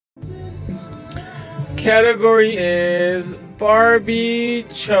Category is Barbie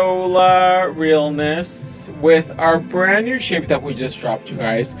Chola Realness with our brand new shape that we just dropped, you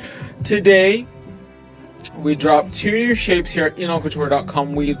guys. Today, we dropped 2 new shapes here at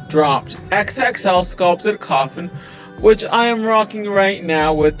enolcouture.com. We dropped XXL Sculpted Coffin, which I am rocking right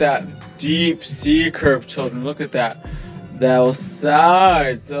now with that deep C curve, children. Look at that. Those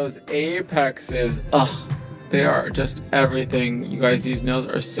sides, those apexes. Ugh, they are just everything. You guys, these nails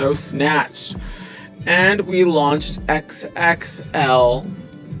are so snatched. And we launched XXL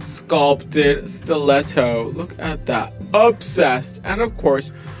Sculpted Stiletto. Look at that. Obsessed. And of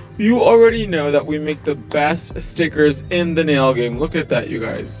course, you already know that we make the best stickers in the nail game. Look at that, you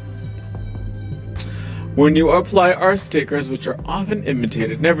guys. When you apply our stickers, which are often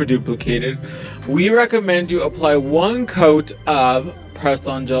imitated, never duplicated, we recommend you apply 1 coat of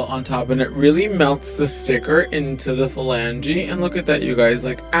press-on gel on top, and it really melts the sticker into the phalange. And look at that, you guys.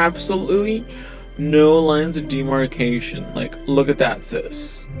 Like, absolutely no lines of demarcation. Like, look at that,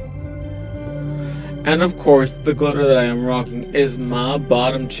 sis. And of course, the glitter that I am rocking is my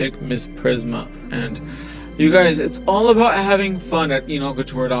bottom chick, Miss Prisma. And you guys, it's all about having fun at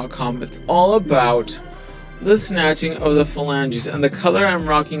enolcouture.com. It's all about the snatching of the phalanges. And the color I'm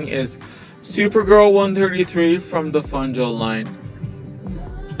rocking is Supergirl 133 from the Fun Gel line.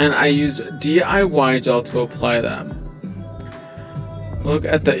 And I use DIY gel to apply them. Look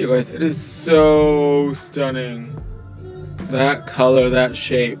at that, you guys. It is so stunning. That color, that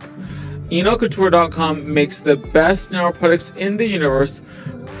shape. enolcouture.com makes the best nail products in the universe,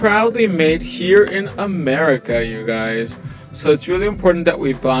 proudly made here in America, you guys. So it's really important that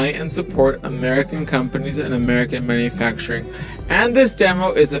we buy and support American companies and American manufacturing. And this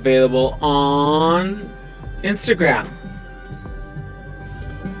demo is available on Instagram.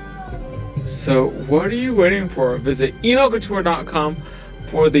 So what are you waiting for? Visit enolcouture.com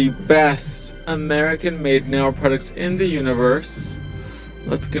for the best American-made nail products in the universe.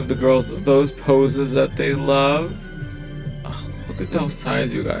 Let's give the girls those poses that they love. Oh, look at those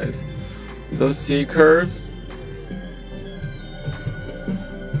sides, you guys. Those C curves.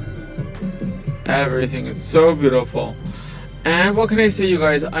 Everything. It's so beautiful. And what can I say, you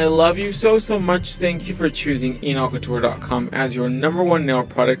guys? I love you so much. Thank you for choosing enolcouture.com as your #1 nail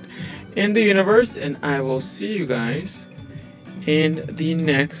product in the universe. And I will see you guys in the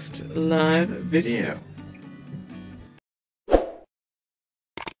next live video.